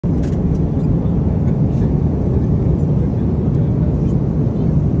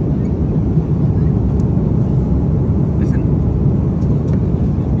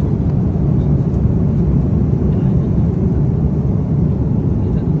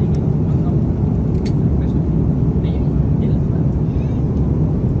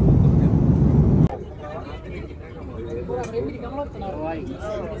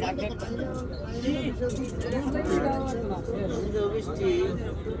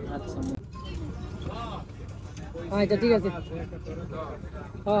আচ্ছা আচ্ছা ঠিক আছে।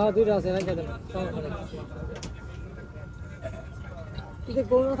 হ্যাঁ হ্যাঁ দুইটা আছে রাখা দেন। এটা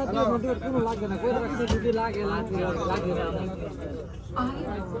কোন কথা দিয়ে মোটিভেট কোনো লাগবে না, কই রাখছে যদি লাগে লাগবে লাগবে না।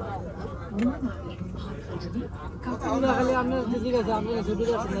 আমরা খালি আমরা ঠিক আছে আমরা ছুটি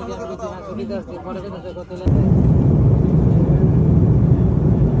যাচ্ছি নাকি আমি কিছু না ছুটি যাচ্ছি পরে কথা কথা লাগে।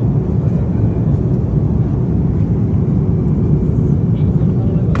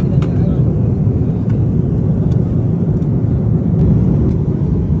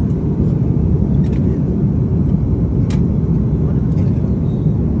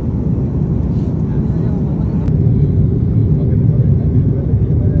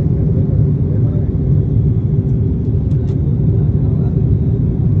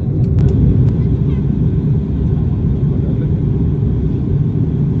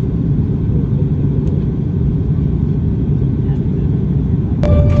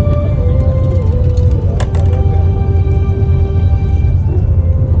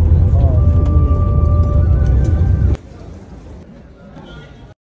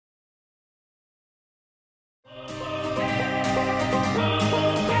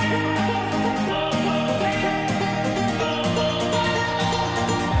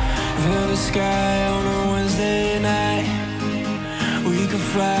 Sky on a Wednesday night, we could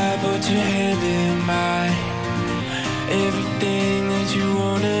fly, put your hand in mine. Everything that you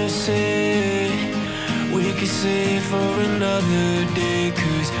wanna say, we could say for another day.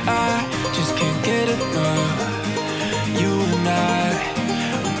 'Cause I just can't get enough. You and I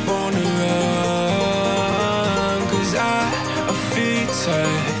are born to run. 'Cause I feel your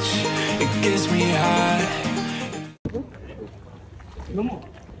touch, it gets me high.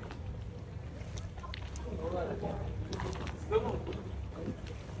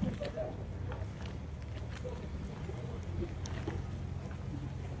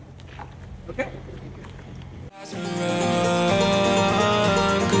 Okay.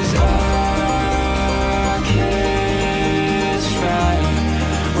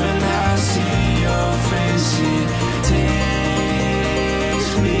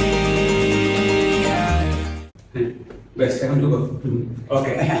 বেশ এখন তো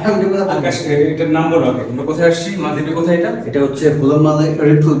ওকে আকাশ এটার নাম বলো। ওকে আমরা কোথায় আসছি? মালদ্বীপে কোথায় এটা? এটা হচ্ছে ভোলামালে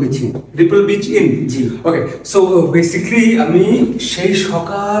ripple beach in. Ripple beach in, G. Okay so basically আমি সেই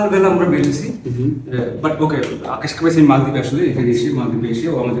সকালবেলা আমরা বেরিয়েছি, বাট ওকে আকাশকে পেয়েছি মালদ্বীপে, আসলে এখানে এসে মালদ্বীপে এসে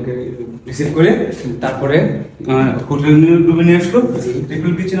ও আমাদেরকে রিসিভ করে তারপরে হোটেল রুমে নিয়ে আসলো।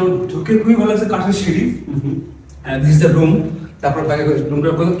 রিপল বিচ ইন ঢুকে খুবই ভালো লাগছে, কাঠের সিঁড়ি, দিস ইজ দ্য রুম। তারপর বাইরে রুমটা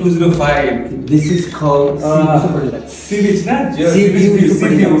কত 205, this is called sea beach না, C view super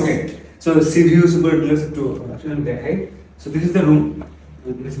deluxe. Okay so C view super deluxe একটু আসলে দেখাই। So this is the room,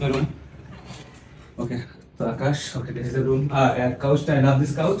 this is my room. ওকে তো আকাশ, okay this is the room. কাউচটা, I love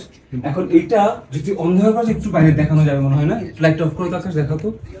this couch. এখন এইটা যদি অন্ধকার করে একটু বাইরে দেখানো যাবে মনে হয় না? লাইট অফ করে তো আকাশ দেখাও তো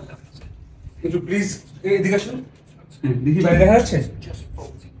একটু প্লিজ, এদিকে আসুন। দেখি বাইরে দেখা যাচ্ছে,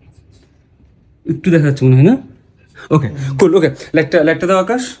 একটু দেখা যাচ্ছে মনে হয় না? ওকে কুল, ওকে লাইটটা দাও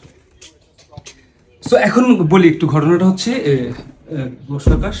আকাশ। সো এখন বলি একটু, ঘটনাটা হচ্ছে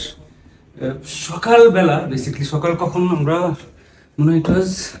আকাশ সকালবেলা, বেসিক্যালি সকাল কখন আমরা মনে হয় ইট ওয়াজ,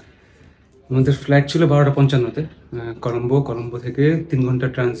 আমাদের ফ্লাইট ছিল 12:55-তে কলম্বো থেকে 3 ঘন্টা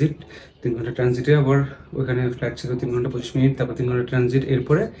ট্রানজিট। 3 ঘন্টা ট্রানজিটে আবার ওখানে ফ্লাইট ছিল 3 ঘন্টা 25 মিনিট, তারপর 3 ঘন্টা ট্রানজিট,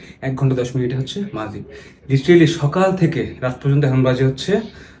 এরপরে 1 ঘন্টা 10 মিনিটে হচ্ছে মালদ্বীপ। লিটারেলি সকাল থেকে রাত পর্যন্ত এখন বাজে হচ্ছে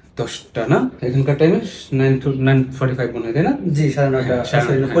 10টা না, এখানকার টাইমে 9:45 মনে হয়, তাই না? জি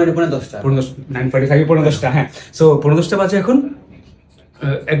 9:30 পৌনে 10টা 9:45 পৌনে 10টা, হ্যাঁ। সো পৌনে 10টা বাজে এখন।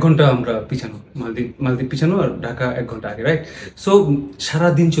 1 ঘন্টা আমরা পিছানো, মালদ্বীপ পিছানো, আর ঢাকা 1 ঘন্টা আগে, রাইট? সো সারা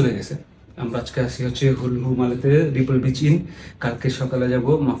দিন চলে গেছে। আমরা আজকে আসি হচ্ছে হুলহুমালেতে রিপল বিচ ইন, কালকে সকালে যাব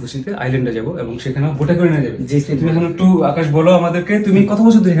মাফুসিতে আইল্যান্ডে যাব এবং সেখানে বোটে করে নিয়ে যাবে। তুমি এখন একটু আকাশ বলো আমাদেরকে, তুমি কত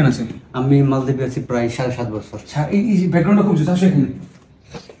বছর ধরে এখানে আছো? আমি মালদ্বীপে আছি প্রায় 7.5 বছর। এই ব্যাকগ্রাউন্ডটা খুব জোর, আসো এখানে,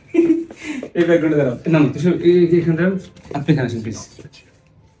 এই ব্যাকগ্রাউন্ডে দাঁড়াও না, এইখানটা আপনি এখানে আসেন প্লিজ।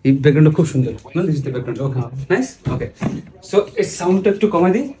 এই ব্যাকগ্রাউন্ডটা খুব সুন্দর না, this is the background. Okay nice, okay so এই সাউন্ডটা একটু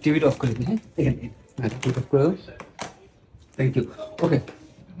কমাই দিই, টিভিটা অফ করে দিই। হ্যাঁ এখানে, হ্যাঁ টিভি অফ করে দাও, থ্যাংক ইউ। ওকে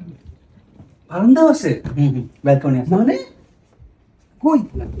বারান্দা আছে, ব্যালকনি আছে মানে কই?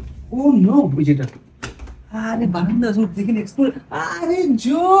 ও নো, বুঝিটা আরে বারান্দা আছে, দেখেন এক্সপ্লোর, আরে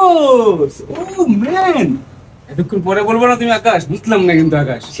জোস, ও ম্যান। এতক্ষণ পরে বলবো না তুমি আকাশ, বুঝলাম না কিন্তু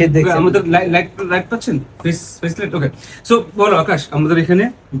আকাশ সে দেখছে আমাদের লাইট পাচ্ছেন, ফেস লাইট। ওকে সো বলো আকাশ, আমাদের এখানে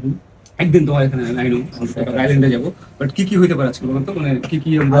একদিন তোমার এখানে আইল্যান্ডে যাবো, বাট কি কি হইতে পারে আজকে বলো তো, মানে কি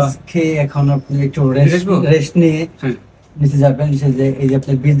কি আমরা আজকে এখন আপনি একটু রেস্ট নিয়ে হ্যাঁ নিচে যাবেন, নিচে যে এই যে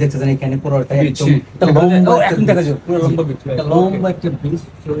আপনি বীজ দেখতেছেন এখানে পুরোটা একদম একটা লম্বা এখন দেখা যায় পুরো লম্বা beach, right? একটা লম্বা একটা বীজ।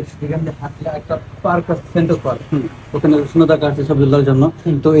 সেখানে হাঁটলে একটা পার্ক আছে, সেন্টার পার্ক, ওখানে সুন্দর আছে সবগুলোর জন্য।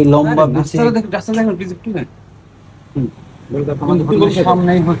 তো এই লম্বা বীচে রাস্তা দেখুন প্লিজ একটু হ্যাঁ আমাদের হোটেলের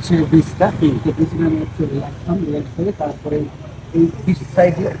সামনেই হচ্ছে বীজটা। রিল্যাক্স করে তারপরে এই বীচ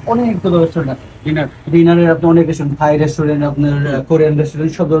সাইডে অনেকগুলো রেস্টুরেন্ট আছে। ডিনারের আপনি অনেক রেস্টুরেন্ট, থাই রেস্টুরেন্ট, আপনার কোরিয়ান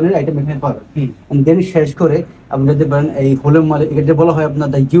রেস্টুরেন্ট, সব ধরনের আইটেম এখানে পাবেন। দেন শেষ করে আপনি যদি পারেন এই হোলেম মালে, এটা বলা হয় আপনার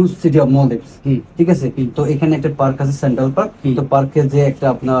দ্য হিউজ সিটি অফ মলদিভস, ঠিক আছে? তো এখানে একটা পার্ক আছে, সেন্ট্রাল পার্ক। তো পার্কে যে একটা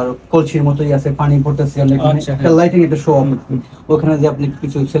আপনার কলসির মতোই আছে, পানি পড়তেছে, একটা লাইটিং, একটা শো অফ। ওখানে যে আপনি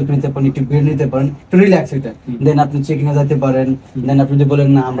কিছু সেলফি নিতে পারেন, একটু বিয়ার নিতে পারেন, একটু রিল্যাক্স এটা। দেন আপনি চেকিংয়ে যেতে পারেন। দেন আপনি যদি বলেন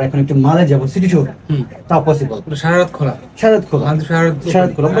না আমরা এখন একটু মালে যাবো সিটি ট্যুর, তা পসিবল। সারা রাত খোলা, সারা রাত খোলা, সারা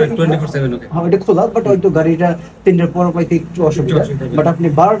রাত খোলা, 24/7 ওকে। হ্যাঁ এটা খোলা, বাট হয়তো গাড়িটা 3টার পর পাইতে একটু অসুবিধা। বাট আপনি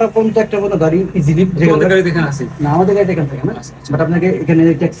 12টা পর্যন্ত একটা কোনো গাড়ি ইজিলি, আমাদের গাড়ি দেখেন আছে না আমাদের গাড়িটা এখান থেকে না, বাট আপনাকে এখানে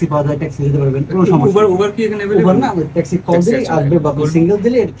ট্যাক্সি পাওয়া যায়, ট্যাক্সি যেতে পারবেন, কোনো সমস্যা। উবার কি এখানে উবার না, ট্যাক্সি কল দিলে আসবে, বা সিঙ্গেল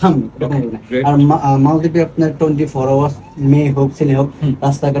দিলে এটা থামবে, এটা থামবে না। আর মালদ্বীপে আপনার 24 আওয়ার্স মেয়ে হোক ছেলে হোক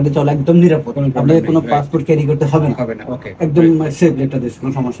রাস্তাঘাটে চলা একদম নিরাপদ, আপনাদের কোনো পাসপোর্ট ক্যারি করতে হবে না, একদম সেফ একটা দেশ,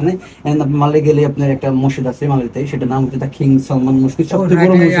 কোনো সমস্যা নেই। এন্ড আপনি মালে গেলে আপনার একটা মসজিদ আছে মালেতে, সেটা নাম হচ্ছে কিং সালমান মসজিদ, সবচেয়ে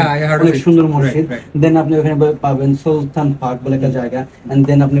বড় মসজিদ, অনেক সুন্দর মসজিদ। দেন আপনি ওখানে পাবেন সুলতান পার্ক বলে একটা জায়গা, এন্ড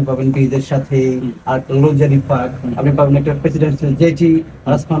দেন আপনি পাবেন ব্রিজের সাথে আর লজারি পার্ক, আপনি পাবেন একটা প্রেসিডেন্সিয়াল জেটি,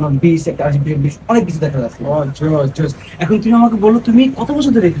 রাজস্থান বিচ, একটা আর্টিফিশিয়াল বিচ, অনেক কিছু দেখা যাচ্ছে। এখন তুমি আমাকে বলো তুমি কত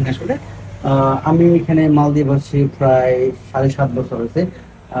বছর ধরে এখানে আসলে? আমি এখানে মালদ্বীপ আছি প্রায় 7.5 বছর হয়েছে।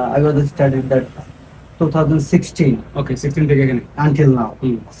 I was studied that 2016 ওকে 16 থেকে এখানে until now.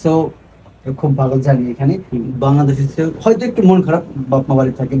 So খুব ভালো জানি এখানে। বাংলাদেশে হয়তো একটু মন খারাপ, বাপ মা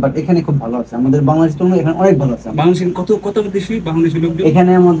বাড়ি থাকে, বাট এখানে খুব ভালো আছে। আমাদের বাংলাদেশ তুলনায় এখানে অনেক ভালো আছে। বাংলাদেশের কত দেশি বাংলাদেশি লোক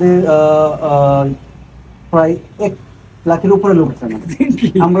এখানে আমাদের প্রায় 1 লাখের উপরে লোক আছে আমাদের।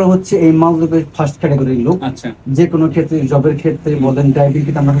 আমরা হচ্ছে এই মালদ্বীপের ফার্স্ট ক্যাটাগরির লোক। আচ্ছা, যে কোনো ক্ষেত্রে, জবের ক্ষেত্রে বলেন, ড্রাইভিং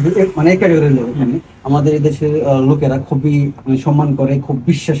ক্ষেত্রে, আমরা মানে এই ক্যাটাগরির লোক এখানে। আমাদের এই দেশের লোকেরা খুবই সম্মান করে, খুব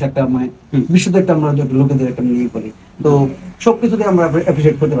বিশ্বাস একটা, মানে বিশুদ্ধ একটা আমরা লোকেদের একটা নিয়ে করি। তো সবকিছুতে আমরা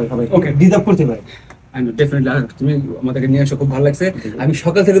অ্যাপ্রিশিয়েট করতে পারি, সবাই ওকে ডিজার্ভ করতে পারি। তুমি আমাদেরকে নিয়ে আসো, খুব ভালো লাগছে। আমি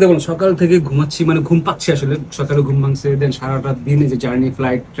সকাল থেকে দেখো, সকাল থেকে ঘুমাচ্ছি, মানে ঘুম পাচ্ছি আসলে, সকালে ঘুম ভাঙছে, দেন সারা রাত দিন যে জার্নি,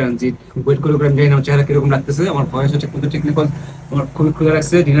 ফ্লাইট, ট্রানজিট, ওয়েট করে আমি জানি না আমার চেহারা কিরকম লাগতেছে, আমার ভয়েস হচ্ছে কিন্তু টেকনিক্যাল, আমার খুবই ক্ষুধা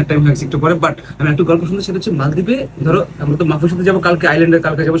লাগছে, ডিনার টাইম হয়েছে একটু পরে। বাট আমি একটু গল্প শুনতে, সেটা হচ্ছে মালদ্বীপে ধরো আমরা তো মাফুর সাথে যাবো কালকে, আইল্যান্ডে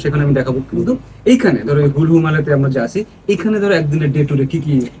কালকে যাবো, সেখানে আমি দেখাবো। কিন্তু এইখানে ধরো হুলু মালাতে আমরা যে আছি, এইখানে ধরো একদিনের ডে টুরে কি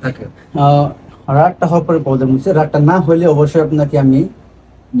কি থাকে? রাতটা হওয়ার পরে প্রবলেম হচ্ছে, রাতটা না হলে অবশ্যই আপনাকে আমি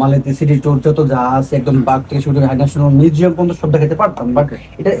মালেতে সিটি ট্যুর যত যা আছে একদম পার্ক থেকে শুরু করে ন্যাশনাল মিউজিয়াম পর্যন্ত সব দেখাতে পারতাম, বাট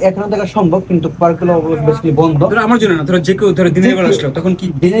এটা এখনো দেখা সম্ভব, কিন্তু পার্কগুলো বেসিক্যালি বন্ধ। ধরো আমার জন্য না, ধরো যে কেউ ধরো দিনের বেলা আসলো, তখন কি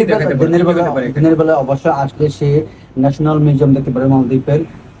দিনের বেলা অবশ্যই আসলে সে ন্যাশনাল মিউজিয়াম দেখতে পারে, মালদ্বীপের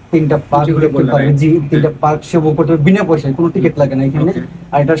 3টা পার্ক দেখতে পারে, জি 3টা পার্ক সে করতে বিনা পয়সায়, কোনো টিকিট লাগে না এখানে।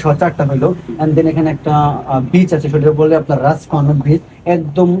 আর এটা 4টা হলো। এন্ড দেন এখানে একটা বিচ আছে, সেটা বলে আপনার রাজস্থান বিচ,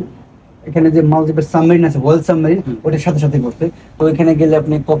 একদম এখানে যে মালদ্বীপের সাবমেরিন আছে, ওয়ার্ল্ড সাবমেরিন, ওটার সাথে সাথে করতে। তো এখানে গেলে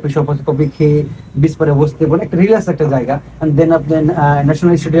আপনি কফি শপ আছে, কফি খেয়ে বিচ পারে বসতে পারেন, একটা রিল্যাক্স একটা জায়গা। এন্ড দেন আপনি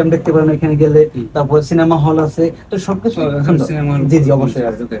ন্যাশনাল স্টেডিয়াম দেখতে পারেন এখানে গেলে, তারপর সিনেমা হল আছে, তো সবকিছু জি জি অবশ্যই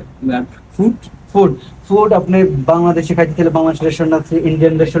আছে। ফুড ফুড ফুড আপনি বাংলাদেশে খাইতে চাইলে বাংলাদেশ রেস্টুরেন্ট আছে,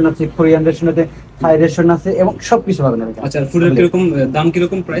 ইন্ডিয়ান রেস্টুরেন্ট আছে, কোরিয়ান রেস্টুরেন্ট আছে, থাই রেস্টুরেন্ট আছে, এবং সবকিছু পাবেন এখানে। আচ্ছা, ফুডের কিরকম দাম,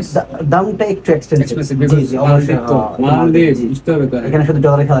 কিরকম প্রাইস? দামটা একটু এক্সপেন্সিভ, জি জি অবশ্যই তো মালদ্বীপ বুঝতে হবে তো, এখানে শুধু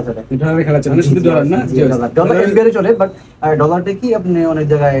ডলারে খেলা চলে, ডলারে খেলা চলে, শুধু ডলার না, ডলার এমবিআর চলে, বাট ডলারটা কি আপনি অনেক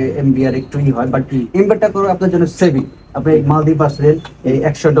জায়গায় এমবিআর একটু হয়, বাট এমবিআরটা করে আপনার জন্য সেভিং। আপনি মালদ্বীপ আসলেন, এই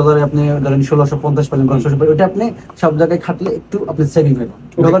 $100 আপনি ধরেন 1650 পাবেন, 1500 পাবেন, ওটা আপনি সব জায়গায় খাটলে একটু আপনি সেভিং হবে,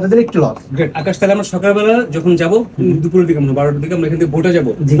 ডলারটা দিলে একটু লস। গ্রেট আকাশ, তাহলে আমরা সকালবেলা যখন যাবো, দুপুরের দিকে আমরা 12টার দিকে আমরা এখান থেকে বোটে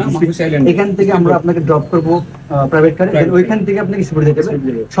যাবো, এখান থেকে আমরা আপনাকে ড্রপ করবো প্রাইভেট কারে, ওইখান থেকে আপনাকে স্পিড দিতে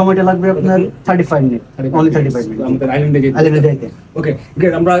হবে, সময়টা লাগবে আপনার 35 মিনিট, অনলি 35 মিনিট আমাদের আইল্যান্ডে যাইতে। ওকে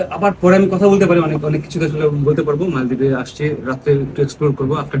গ্রেট, আমরা আবার পরে আমি কথা বলতে পারি, অনেক কিছু আসলে বলতে পারবো। মালদ্বীপে আসছে, রাত্রে একটু এক্সপ্লোর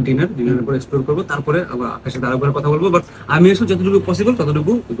করবো, আফটার ডিনারের পরে এক্সপ্লোর করবো, তারপরে আবার আকাশের দ্বারা করে কথা বলবো। বাট আমি এসে যতটুকু পসিবল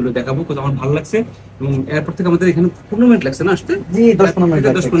ততটুকু এগুলো দেখাবো, কত আমার ভালো লাগছে। এবং এরপর থেকে আমাদের এখানে 15 মিনিট লাগছে না আসতে? জি 10-15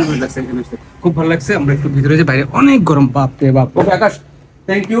 মিনিট লাগছে এখানে আসতে, খুব ভালো লাগছে। আমরা একটু ভিতরে যে, বাইরে অনেক গরম, বাপ রে বাপ। ওকে আকাশ,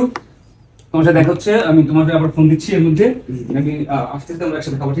 থ্যাংক ইউ, তোমার সাথে দেখা হচ্ছে। আমি তোমাকে আবার ফোন দিচ্ছি এর মধ্যে, আমি আসতে আমরা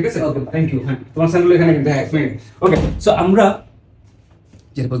একসাথে খাবো, ঠিক আছে? Okay thank you. হ্যাঁ, তোমার স্যান্ডেল এখানে কিন্তু 1 মিনিট। ওকে, সো আমরা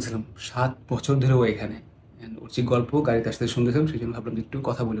যেটা বলছিলাম, 7 বছর ধরে ও এখানে, ওর যে গল্প গাড়িতে আসতে শুনতেছিলাম, সেই জন্য ভাবলাম একটু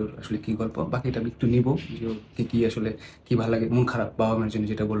কথা বলে ওর আসলে কি গল্প, বাকিটা আমি একটু নিবো, যে ওকে কি আসলে কি ভালো লাগে, মন খারাপ বাবা মায়ের জন্য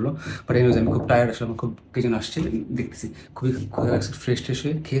যেটা বললো। বাট এনিওয়েজ আমি খুব টায়ার্ড, আসলে আমার খুব কে যেন আসছে দেখতেছি, খুবই ফ্রেশ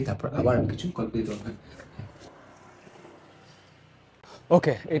হয়ে খেয়ে তারপর আবার আমি কিছু গল্প দিতে হবে।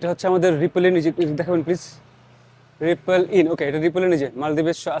 ওকে, এটা হচ্ছে আমাদের রিপেলের নিচে, দেখাবেন প্লিজ। রিপেল ইন, ওকে, এটা রিপেলের নিচে।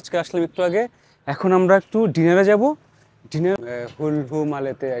 মালদ্বীপে আজকে আসলাম একটু আগে, এখন আমরা একটু ডিনারে যাব। ডিনার হুলহু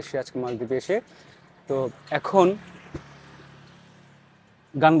মালেতে এসে, আজকে মালদ্বীপে এসে তো এখন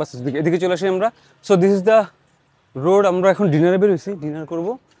গান বাসেস এদিকে চলে আসি আমরা। So this is the road. আমরা এখন ডিনারে বেরোইছি, ডিনার করব।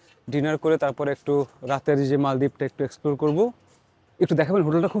 ডিনার করে তারপরে একটু রাতের যে মালদ্বীপটা একটু এক্সপ্লোর করব। একটু দেখাবেন,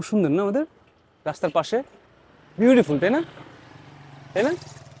 হোটেলটা খুব সুন্দর না আমাদের, রাস্তার পাশে, বিউটিফুল, তাই না? তাই না?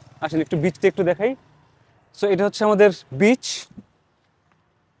 আসেন একটু বিচটা একটু দেখাই। সো এটা হচ্ছে আমাদের বিচ।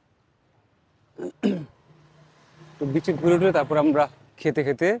 তো বিচে ঘুরে ঘুরে তারপর আমরা খেতে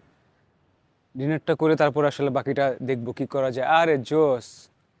খেতে ডিনারটা করে তারপর আসলে বাকিটা দেখবো কি করা যায়। আরে জোস,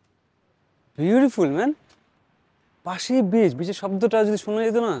 বিউটিফুল ম্যান। পাশেই বিচ, বিচের শব্দটা যদি শোনা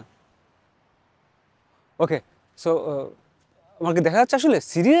যেত না। ওকে, সো আমাকে দেখা যাচ্ছে আসলে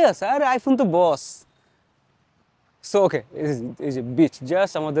সিরিয়াস? আরে আইফোন তো বস। সো ওকে, এই যে বিচ,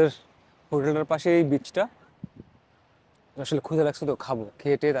 জাস্ট আমাদের হোটেলটার পাশে এই বিচটা। আসলে ক্ষুধা লাগছে তো, খাবো,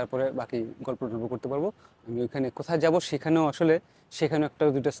 খেয়ে টেয়ে তারপরে বাকি গল্প টল্প করতে পারবো। আমি ওইখানে কোথায় যাব সেখানেও আসলে সেখানেও একটা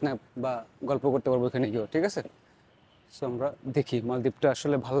দুটো স্ন্যাপ বা গল্প করতে পারবো ওইখানে গিয়েও, ঠিক আছে? সো আমরা দেখি, মালদ্বীপটা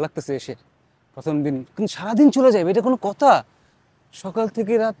আসলে ভালো লাগতেছে এসে প্রথম দিন, কিন্তু সারাদিন চলে যাবে, এটা কোনো কথা? সকাল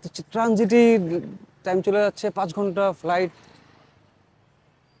থেকে রাত ট্রানজিটে টাইম চলে যাচ্ছে, 5 ঘন্টা flight.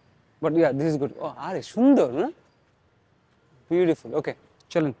 But yeah, this is good. ও আরে সুন্দর না, বিউটিফুল। ওকে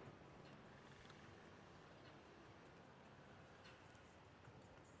চলেন।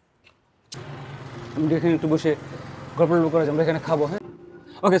 আমরা এখানে একটু বসে গল্প করা যায়, আমরা এখানে খাবো। হ্যাঁ,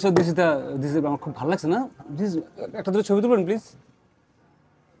 ওকে, সো দিস ইজ আমার খুব ভালো লাগছে না? দিস, একটা দুটো ছবি তুলবেন প্লিজ,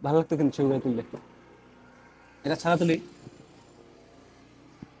 ভালো লাগতো কিন্তু ছবিগুলো তুললে। এটা ছাড়া তুলি।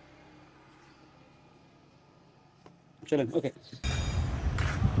 চলেন, ওকে।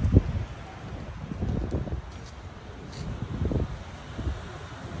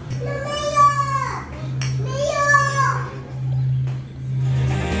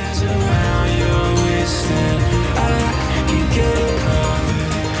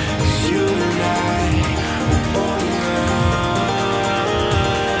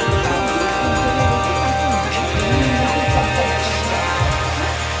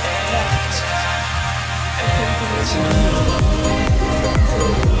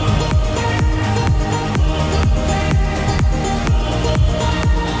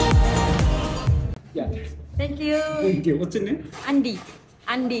 Thank you. Thank you. What's your name? Andy.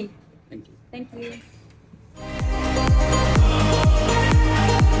 Andy. Thank you. Thank you.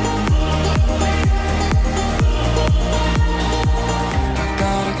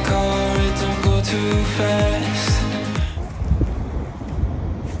 Got a car, it don't go too fast.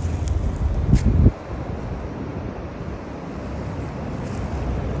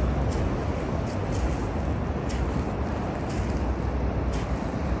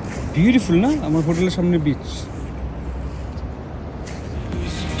 Beautiful না আমার হোটেলের সামনে beach? We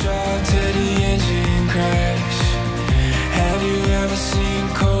should drive to the engine crash. Have you ever seen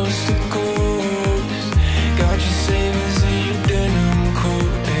coast to coast? Got your savings in your denim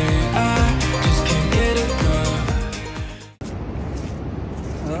coat, and I just can't get enough.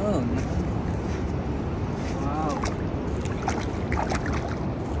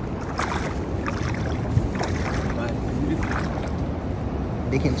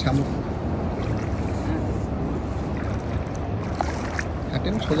 দেখেন শামুক,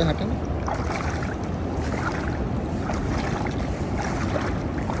 হাঁটেন, সোজা হাঁটেন।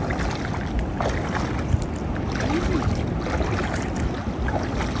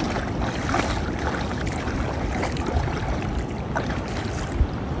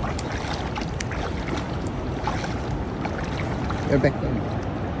 Back করেন।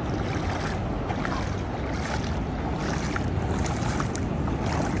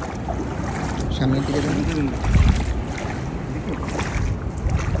 সামনের দিকে যান।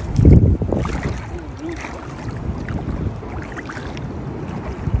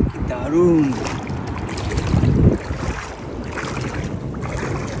 দারুণ।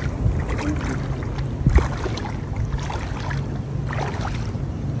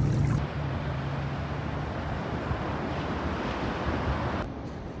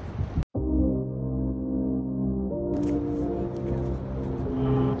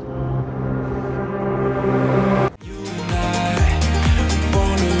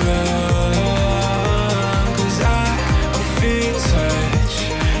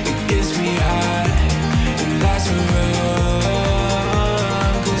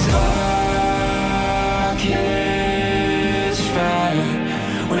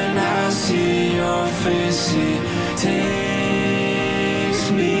 When I see your face, it takes